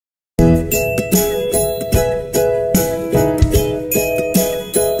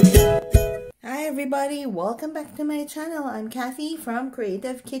welcome back to my channel. I'm Kathy from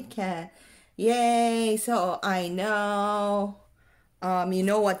Creative KitKat. Yay! So I know, you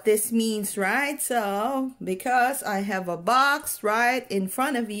know what this means, right? So because I have a box right in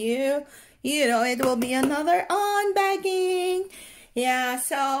front of you, you know it will be another unbagging. Yeah,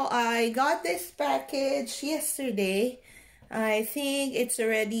 so I got this package yesterday. I think it's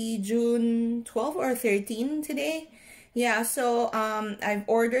already June 12 or 13 today. Yeah, so I've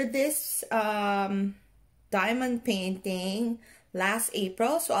ordered this diamond painting last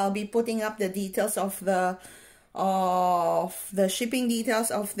April, so I'll be putting up the details of the shipping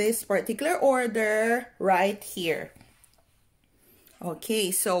details of this particular order right here.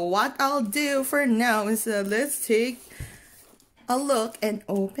 Okay, so what I'll do for now is let's take a look and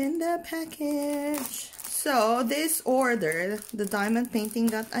open the package. So this order, the diamond painting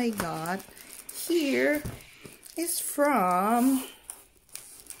that I got here, is from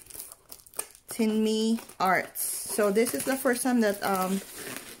Tinmi Arts. So this is the first time that I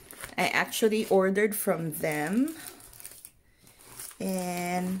actually ordered from them,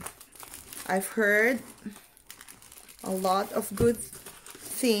 and I've heard a lot of good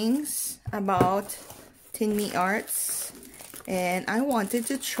things about Tinmi Arts, and I wanted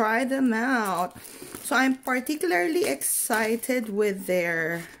to try them out. So I'm particularly excited with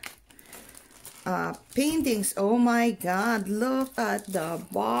their paintings. Oh my god, look at the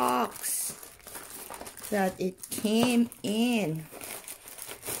box that it came in.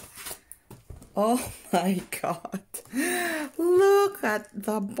 Oh my god, look at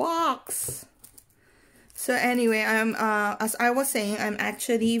the box. So anyway, I'm as I was saying, I'm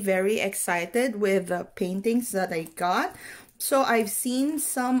actually very excited with the paintings that I got. So I've seen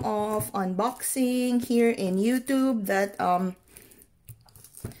some of unboxing here in YouTube that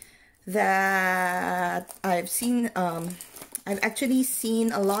I've seen. I've actually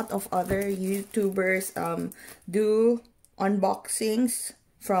seen a lot of other YouTubers do unboxings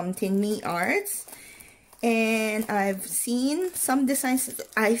from Tinmi Arts, and I've seen some designs that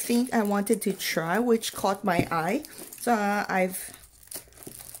I think I wanted to try, which caught my eye. So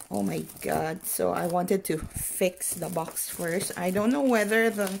oh my god, so I wanted to fix the box first. I don't know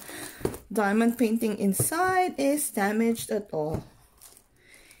whether the diamond painting inside is damaged at all.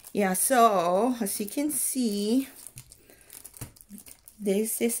 Yeah, so as you can see,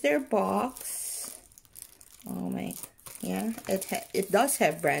 this is their box. Oh my, yeah, it does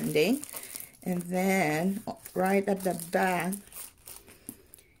have branding. And then right at the back,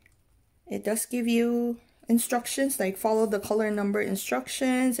 it does give you instructions, like follow the color number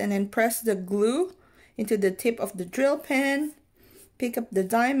instructions, and then press the glue into the tip of the drill pen, pick up the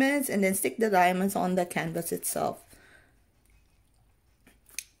diamonds, and then stick the diamonds on the canvas itself.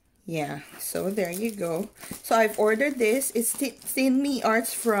 Yeah, so there you go. So I've ordered this. It's Tinmi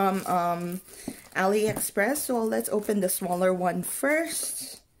Arts from AliExpress. So let's open the smaller one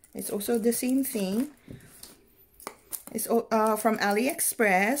first. It's also the same thing. It's from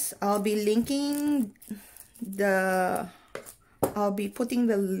AliExpress. I'll be linking I'll be putting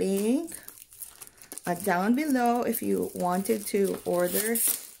the link down below if you wanted to order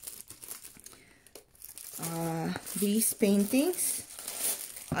these paintings.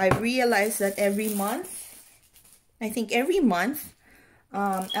 I realized that every month, I think every month,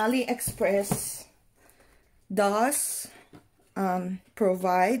 AliExpress does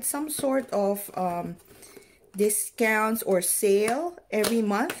provide some sort of discounts or sale every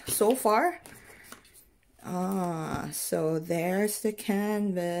month so far. So there's the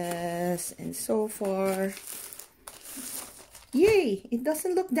canvas, and so far, yay, it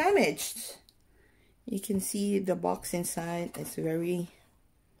doesn't look damaged. You can see the box inside.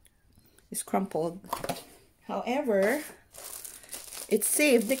 It's crumpled. However, it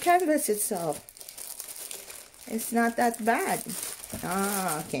saved the canvas itself. It's not that bad.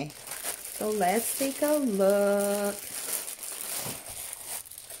 Okay. So let's take a look.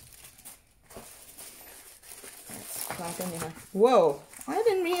 Whoa, I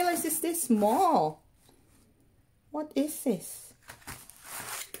didn't realize it's this small. What is this?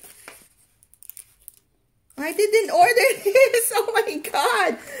 I didn't order this. Oh my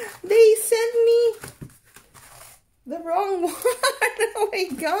god, they sent me the wrong one. Oh my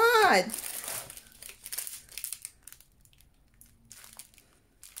god.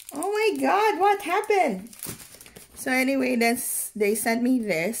 Oh my god, what happened? So anyway, they sent me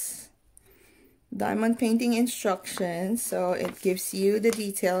this diamond painting instructions. So it gives you the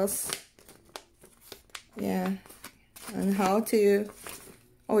details, yeah, on how to,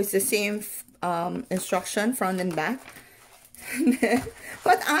 oh, it's the same instruction front and back.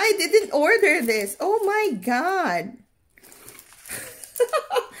 But I didn't order this. Oh my god.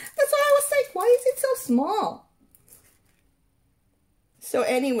 That's why I was like, why is it so small? So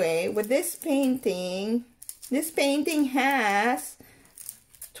anyway, with this painting has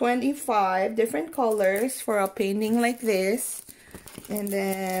 25 different colors for a painting like this. And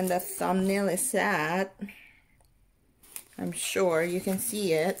then the thumbnail is that. I'm sure you can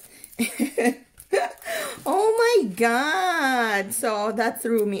see it. Oh my god! So that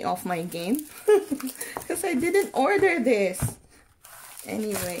threw me off my game. Because I didn't order this.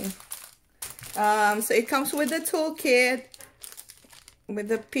 Anyway. So it comes with the toolkit. With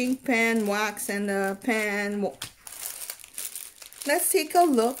the pink pen, wax, and the pen. Let's take a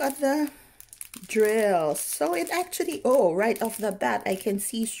look at the drills. So it actually, oh, right off the bat, I can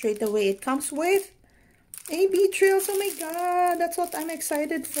see straight away it comes with AB drills. Oh my god, that's what I'm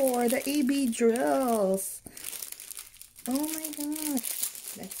excited for, the AB drills. Oh my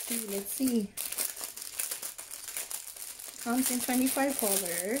gosh. Let's see. Comes in 25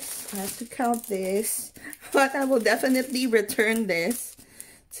 colors. I have to count this, but I will definitely return this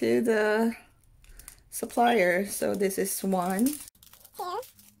to the supplier. So this is 1, 2, 3.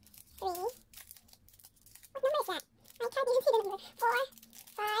 What number is that? I can't even see the number. 4,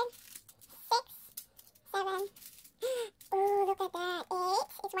 5, 6, 7. Oh, look at that. 8.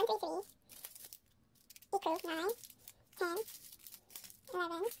 It's 1, 3, 3. Equals 9, 10,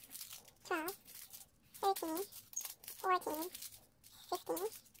 11, 12, 13, 14, 15,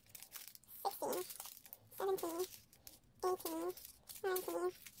 16, 17, 18,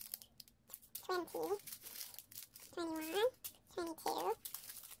 19, 20, 21, 22, 23,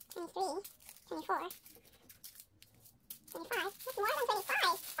 24, 25. That's more than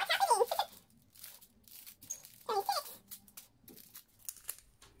 25. What's happening? 26.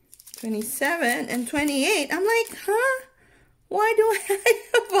 27 and 28. I'm like, huh? Why do I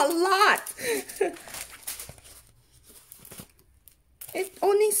have a lot? It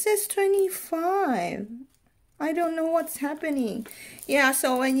only says 25. I don't know what's happening. Yeah,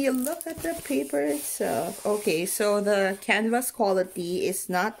 so when you look at the paper itself, okay, so the canvas quality is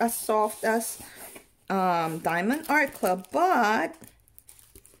not as soft as Diamond Art Club, but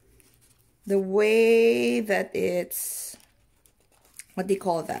the way that it's, what do you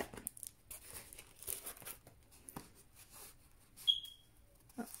call that?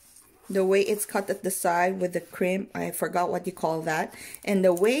 The way it's cut at the side with the crimp, I forgot what you call that. And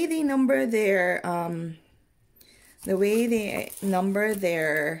the way they number their, the way they number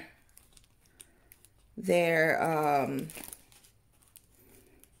their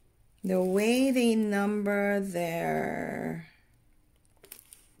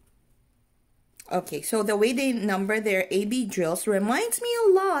okay, so the way they number their AB drills reminds me a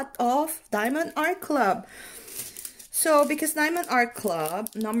lot of Diamond Art Club. So because Diamond Art Club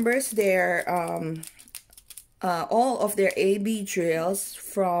numbers their all of their AB drills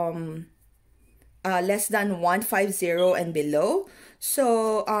from less than 150 and below.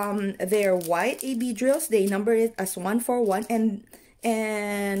 So their white AB drills, they number it as 141, and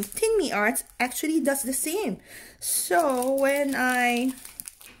Tinmi Arts actually does the same. So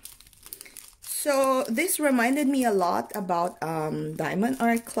so this reminded me a lot about Diamond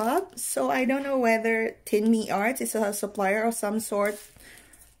Art Club. So I don't know whether Tinmi Arts is a supplier of some sort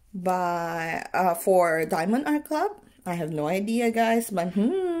for Diamond Art Club. I have no idea, guys, but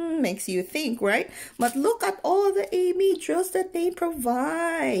makes you think, right? But look at all the AB drills that they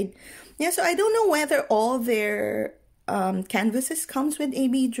provide. Yeah, so I don't know whether all their canvases comes with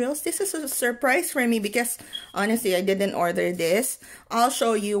AB drills. This is a surprise for me because honestly I didn't order this. I'll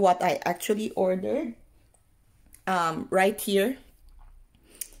show you what I actually ordered right here.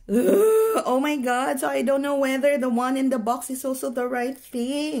 Ugh, oh my god, so I don't know whether the one in the box is also the right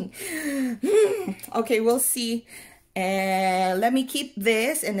thing. Okay, we'll see. And let me keep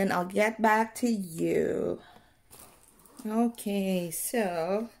this and then I'll get back to you. Okay,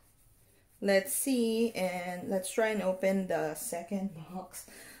 so let's see, and let's try and open the second box.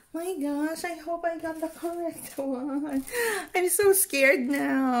 My gosh, I hope I got the correct one. I'm so scared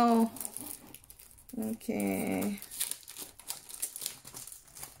now. Okay.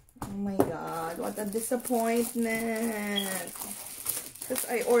 Oh my god, what a disappointment. Because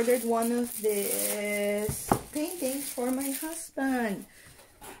I ordered one of these paintings for my husband.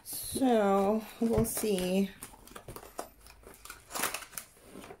 So, we'll see.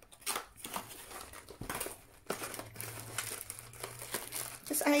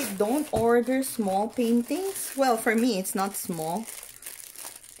 Because I don't order small paintings. Well, for me, it's not small.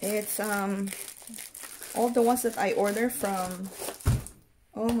 It's, all the ones that I order from.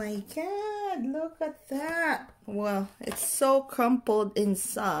 Oh my god, look at that. Well, it's so crumpled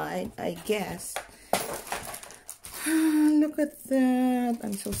inside, I guess. Look at that.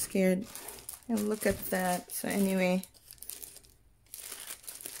 I'm so scared. And look at that. So anyway,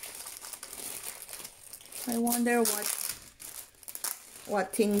 I wonder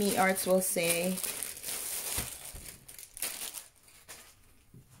what Tinmi Arts will say.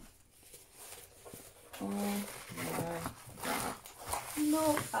 Oh my god.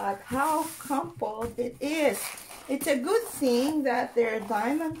 Look at how crumpled it is. It's a good thing that their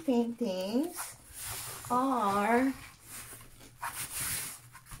diamond paintings are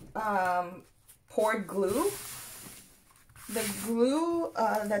poured glue. The glue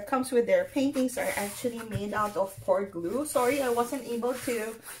that comes with their paintings are actually made out of poured glue. Sorry, I wasn't able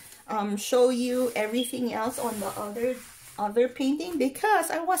to show you everything else on the other painting because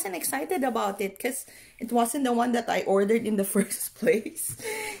I wasn't excited about it because it wasn't the one that I ordered in the first place.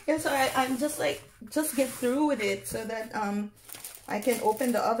 Yeah, so I'm just like, just get through with it so that I can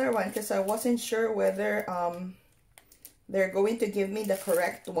open the other one because I wasn't sure whether they're going to give me the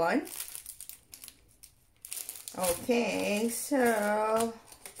correct one. Okay, so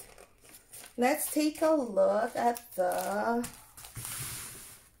let's take a look at the...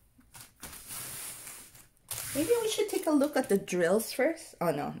 Maybe we should take a look at the drills first.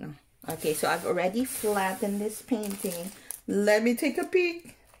 Oh, no. Okay, so I've already flattened this painting. Let me take a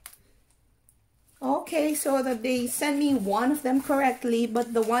peek. Okay, so that they sent me one of them correctly,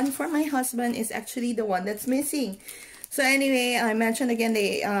 but the one for my husband is actually the one that's missing. So anyway, I mentioned again,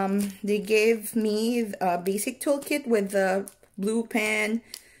 they gave me a basic toolkit with the blue pen,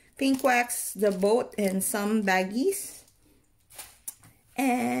 pink wax, the boat, and some baggies.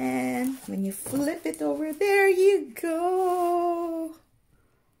 And when you flip it over, there you go.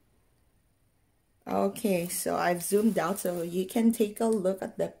 Okay, so I've zoomed out so you can take a look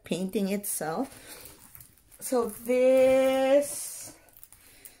at the painting itself. So this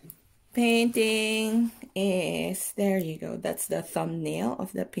painting is, there you go, that's the thumbnail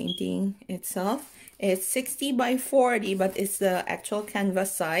of the painting itself. It's 60 by 40, but it's the actual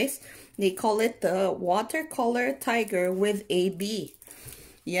canvas size. They call it the watercolor tiger with AB.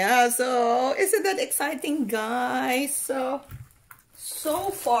 Yeah, so isn't that exciting, guys? So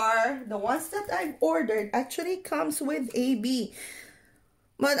far, the ones that I've ordered actually comes with AB.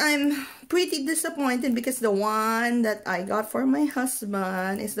 But I'm pretty disappointed because the one that I got for my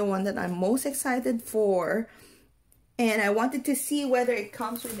husband is the one that I'm most excited for. And I wanted to see whether it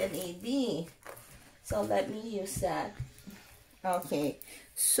comes with an AB. So let me use that. Okay,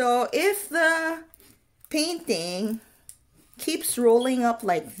 so if the painting keeps rolling up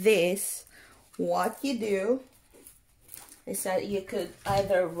like this, what you do is that you could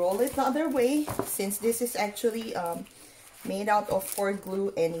either roll it the other way, since this is actually made out of poured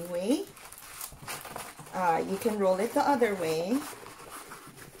glue anyway. You can roll it the other way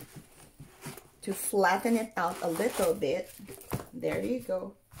to flatten it out a little bit. There you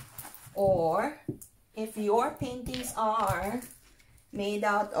go. Or if your paintings are made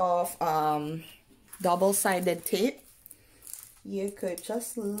out of double-sided tape, you could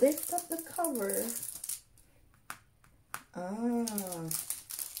just lift up the cover.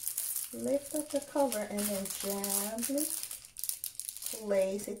 Lift up the cover and then gently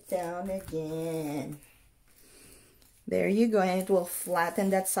place it down again. There you go, and it will flatten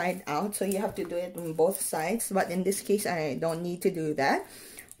that side out. So you have to do it on both sides, but in this case I don't need to do that.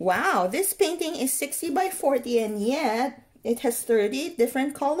 Wow, this painting is 60 by 40 and yet it has 30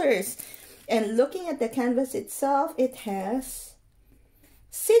 different colors. And looking at the canvas itself, it has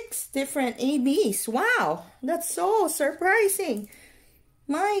 6 different ABs. Wow, that's so surprising.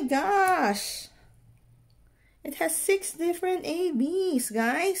 My gosh. It has 6 different ABs,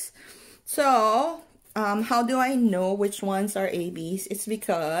 guys. So, how do I know which ones are ABs? It's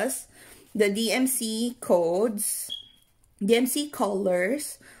because the DMC codes, DMC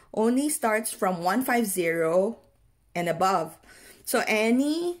colors only starts from 150 and above. So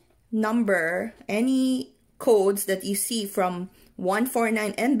any number, any codes that you see from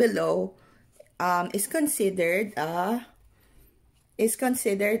 149 and below is considered an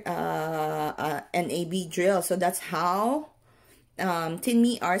AB drill. So that's how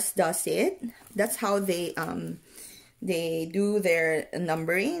Tinmi Arts does it. That's how they do their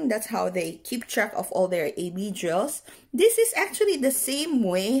numbering. That's how they keep track of all their AB drills. This is actually the same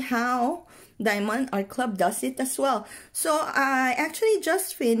way how Diamond Art Club does it as well. So I actually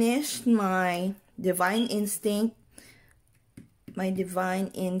just finished my Divine Instinct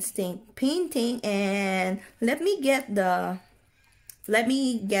painting, and let me get the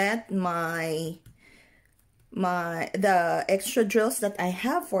extra drills that I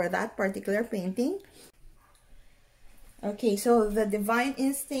have for that particular painting. Okay, so the Divine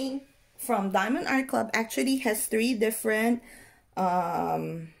Instinct from Diamond Art Club actually has three different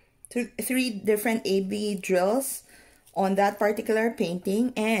AB drills on that particular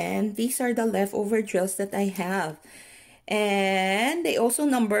painting, and these are the leftover drills that I have. And they also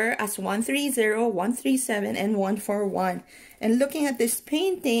number as 130, 137, and 141. And looking at this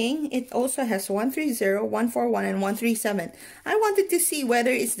painting, it also has 130, 141, and 137. I wanted to see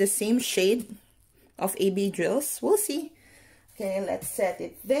whether it's the same shade of AB drills. We'll see. Okay, let's set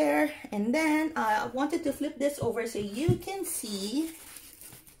it there. And then I wanted to flip this over so you can see.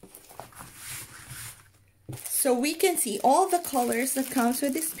 So we can see all the colors that comes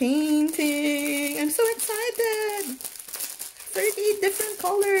with this painting. I'm so excited. 38 different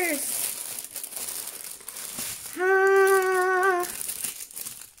colors. Ah.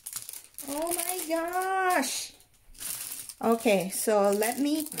 Oh my gosh. Okay, so let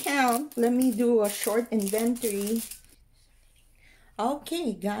me count. Let me do a short inventory.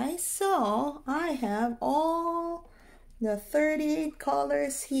 Okay, guys, so I have all the 38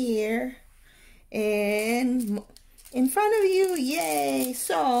 colors here and in front of you. Yay!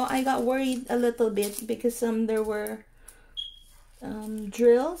 So I got worried a little bit because there were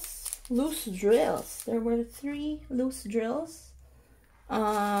loose drills. There were 3 loose drills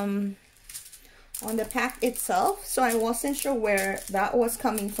on the pack itself, so I wasn't sure where that was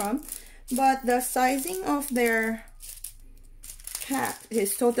coming from. But the sizing of their pack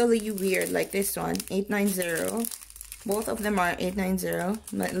is totally weird. Like this one, 890. Both of them are 890,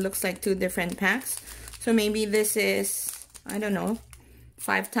 but it looks like 2 different packs. So maybe this is, I don't know,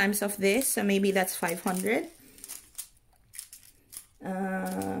 5 times of this, so maybe that's 500.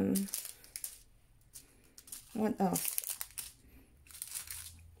 What else?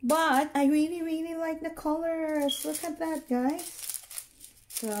 But I really like the colors. Look at that, guys.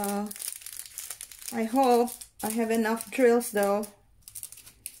 So I hope I have enough drills though.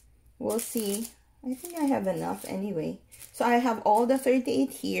 We'll see. I think I have enough anyway. So I have all the 38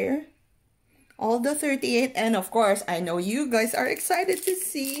 here. All the 38, and of course I know you guys are excited to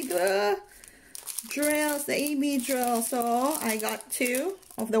see the drills, the AB drill. So I got 2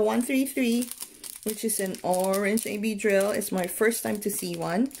 of the 133, which is an orange AB drill. It's my first time to see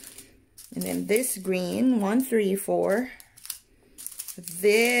one. And then this green 134.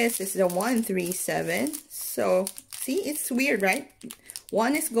 This is the 137. So see, it's weird, right?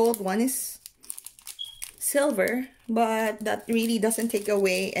 One is gold, one is silver, but that really doesn't take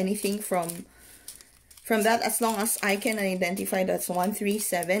away anything from that, as long as I can identify that's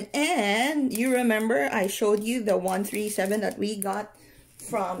 137. And you remember I showed you the 137 that we got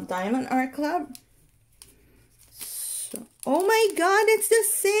from Diamond Art Club. So, oh my god, it's the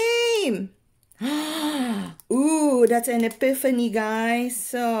same. Ooh, that's an epiphany, guys.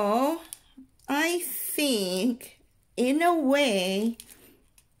 So I think in a way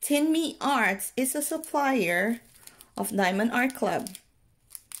Tinmi Arts is a supplier of Diamond Art Club.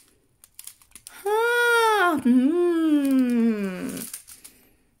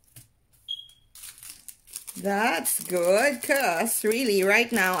 That's good, cause really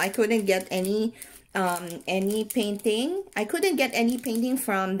right now I couldn't get any painting. I couldn't get any painting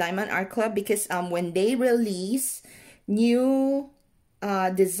from Diamond Art Club because when they release new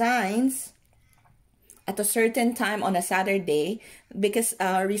designs at a certain time on a Saturday, because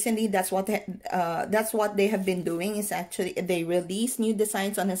recently that's what they have been doing, is actually they release new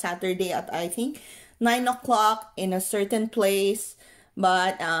designs on a Saturday at I think 9 o'clock in a certain place,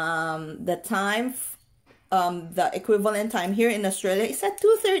 but the time the equivalent time here in Australia is at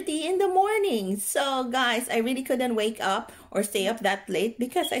 2:30 in the morning. So guys, I really couldn't wake up or stay up that late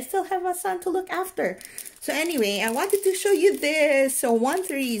because I still have a son to look after. So anyway, I wanted to show you this. So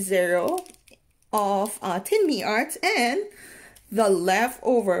 130 of Tinmi Arts, and the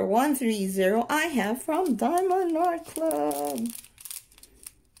leftover 130 I have from Diamond Art Club.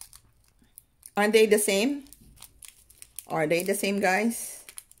 Aren't they the same? Are they the same, guys?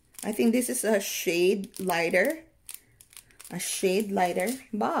 I think this is a shade lighter. But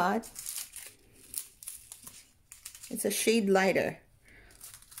it's a shade lighter.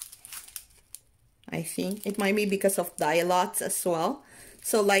 I think it might be because of dye lots as well.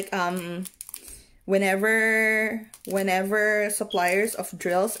 So like whenever suppliers of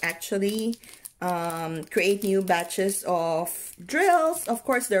drills actually create new batches of drills, of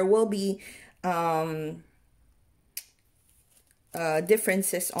course there will be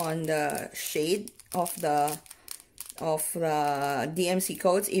differences on the shade of the DMC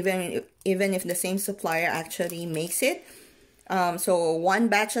codes, even if the same supplier actually makes it. So one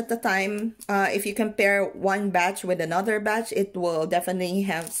batch at a time, if you compare one batch with another batch, it will definitely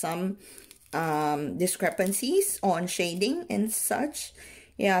have some discrepancies on shading and such.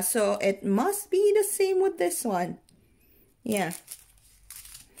 Yeah, so it must be the same with this one. Yeah.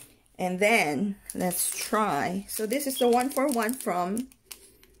 And then let's try. So this is the 1-for-1 from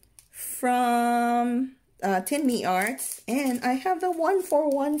Tinmi Arts, and I have the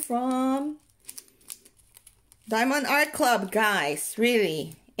 1-for-1 from Diamond Art Club, guys.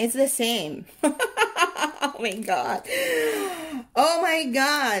 Really, it's the same. Oh my god. Oh my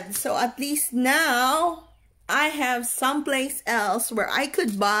god. So at least now I have someplace else where I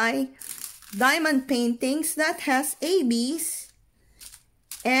could buy diamond paintings that has ABs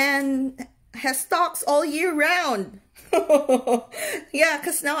and has stocks all year round. Yeah,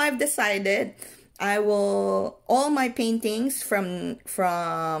 because now I've decided I will, all my paintings from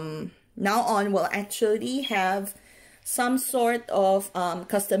now on will actually have some sort of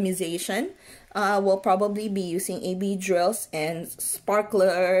customization. We'll probably be using AB drills and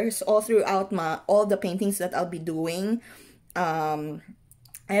sparklers all throughout all the paintings that I'll be doing.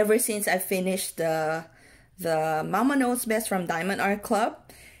 Ever since I finished the Mama Knows Best from Diamond Art Club.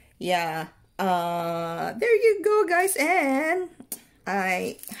 Yeah. There you go, guys. And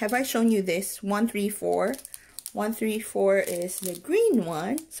have I shown you this 134? 134 is the green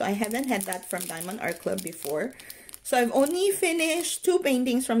one, so I haven't had that from Diamond Art Club before. So I've only finished 2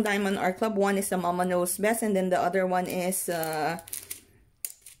 paintings from Diamond Art Club. One is the Mama Knows Best, and then the other one is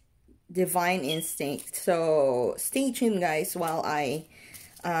Divine Instinct. So stay tuned, guys, while I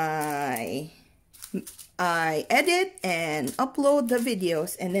edit and upload the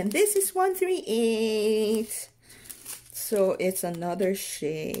videos. And then this is 138. So it's another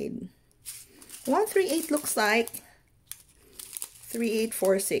shade. 138 looks like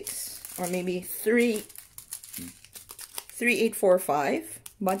 3846 or maybe 3845,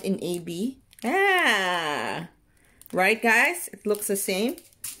 but in AB. Ah, right, guys? It looks the same.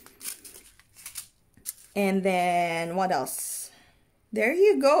 And then what else? There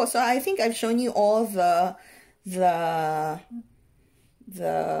you go. So I think I've shown you all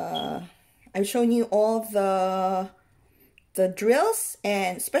I've shown you all the drills,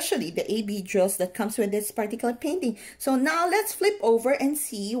 and especially the AB drills that comes with this particular painting. So now let's flip over and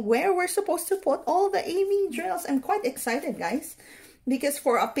see where we're supposed to put all the AB drills. I'm quite excited, guys, because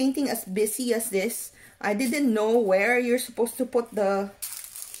for a painting as busy as this, I didn't know where you're supposed to put the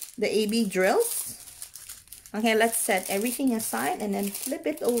AB drills. Okay, let's set everything aside and then flip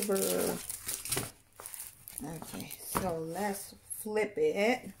it over. Okay, so let's flip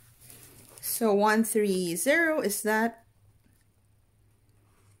it. So 130 is that.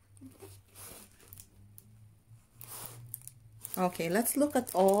 Okay, let's look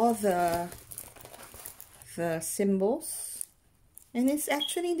at all the symbols. And it's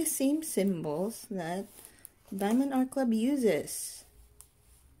actually the same symbols that Diamond Art Club uses.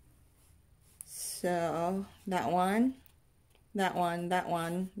 So that one, that one, that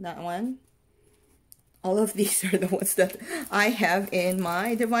one, that one. All of these are the ones that I have in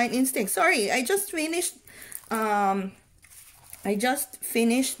my Divine Instinct. Sorry, I just finished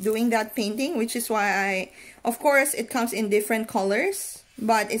doing that painting, which is why of course it comes in different colors,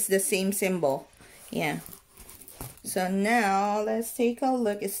 but it's the same symbol. Yeah. So now let's take a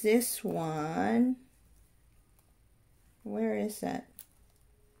look. It's this one. Where is that?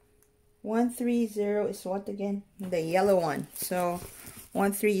 130 is what again? The yellow one. So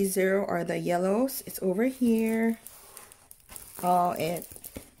 130 are the yellows. It's over here. Oh,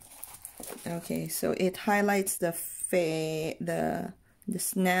 okay, so it highlights the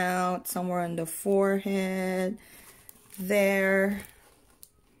snout, somewhere on the forehead, there.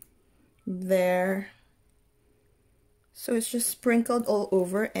 So it's just sprinkled all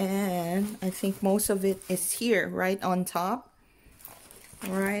over, and I think most of it is here, right on top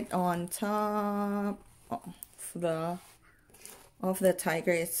of the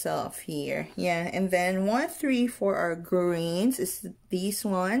tiger itself here. Yeah, and then 134 are greens. Is these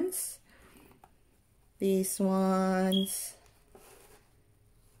ones.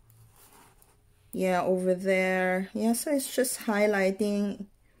 Yeah, over there. Yeah, so it's just highlighting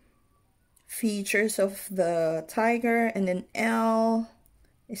features of the tiger. And then L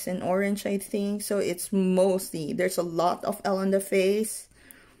is an orange, I think. So it's mostly, there's a lot of L on the face.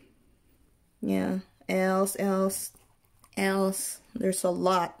 Yeah, L's. There's a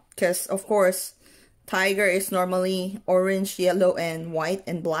lot. Because, of course, tiger is normally orange, yellow, and white,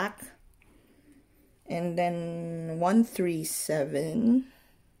 and black. And then 137.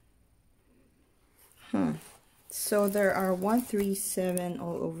 So there are 137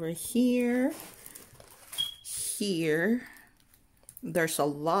 all over here. There's a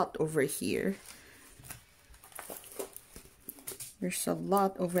lot over here. There's a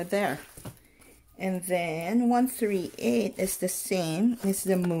lot over there. And then 138 is the same, is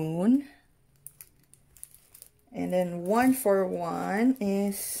the moon. And then 141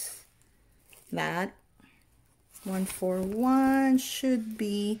 is that. 141 should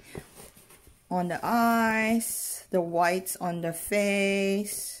be on the eyes, the whites on the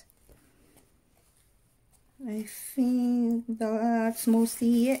face. I think that's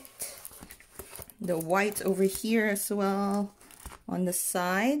mostly it. The whites over here as well on the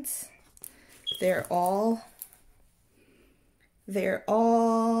sides. They're all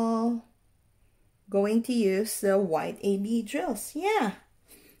going to use the white AB drills. Yeah.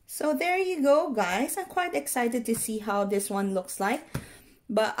 So there you go, guys. I'm quite excited to see how this one looks like.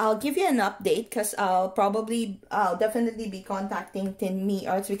 But I'll give you an update because I'll definitely be contacting Tinmi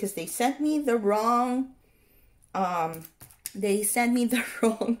Arts because they sent me the wrong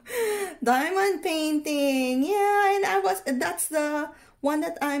diamond painting. Yeah, and that's the one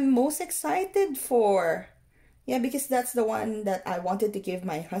that I'm most excited for. Yeah, because that's the one that I wanted to give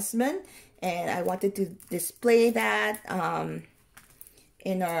my husband, and I wanted to display that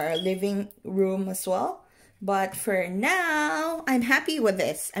in our living room as well. But for now, I'm happy with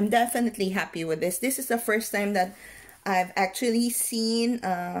this. I'm definitely happy with this. This is the first time that I've actually seen,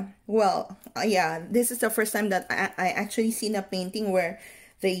 this is the first time that I actually seen a painting where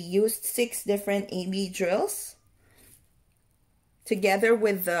they used 6 different AB drills together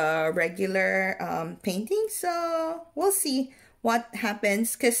with the regular painting. So we'll see what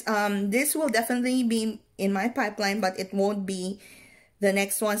happens, because this will definitely be in my pipeline, but it won't be the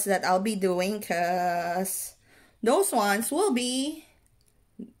next ones that I'll be doing, because those ones will be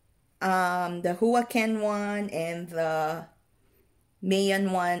the Huaken one and the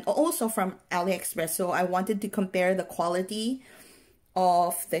Mayan one, also from AliExpress. So I wanted to compare the quality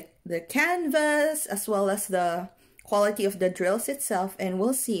of the canvas as well as the quality of the drills itself, and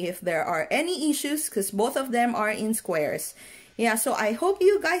we'll see if there are any issues, because both of them are in squares. Yeah, so I hope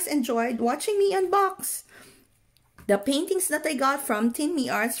you guys enjoyed watching me unbox the paintings that I got from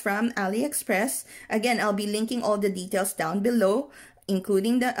Tinmi Arts from AliExpress. Again, I'll be linking all the details down below,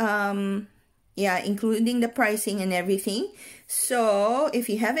 including the including the pricing and everything. So if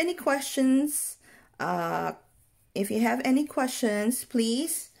you have any questions,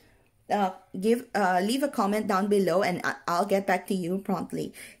 please leave a comment down below, and I'll get back to you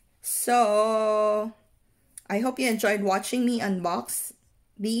promptly. So I hope you enjoyed watching me unbox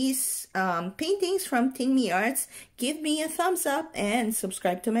these paintings from Tinmi Arts. Give me a thumbs up and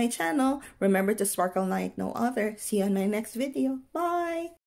subscribe to my channel. Remember to sparkle like no other. See you on my next video. Bye!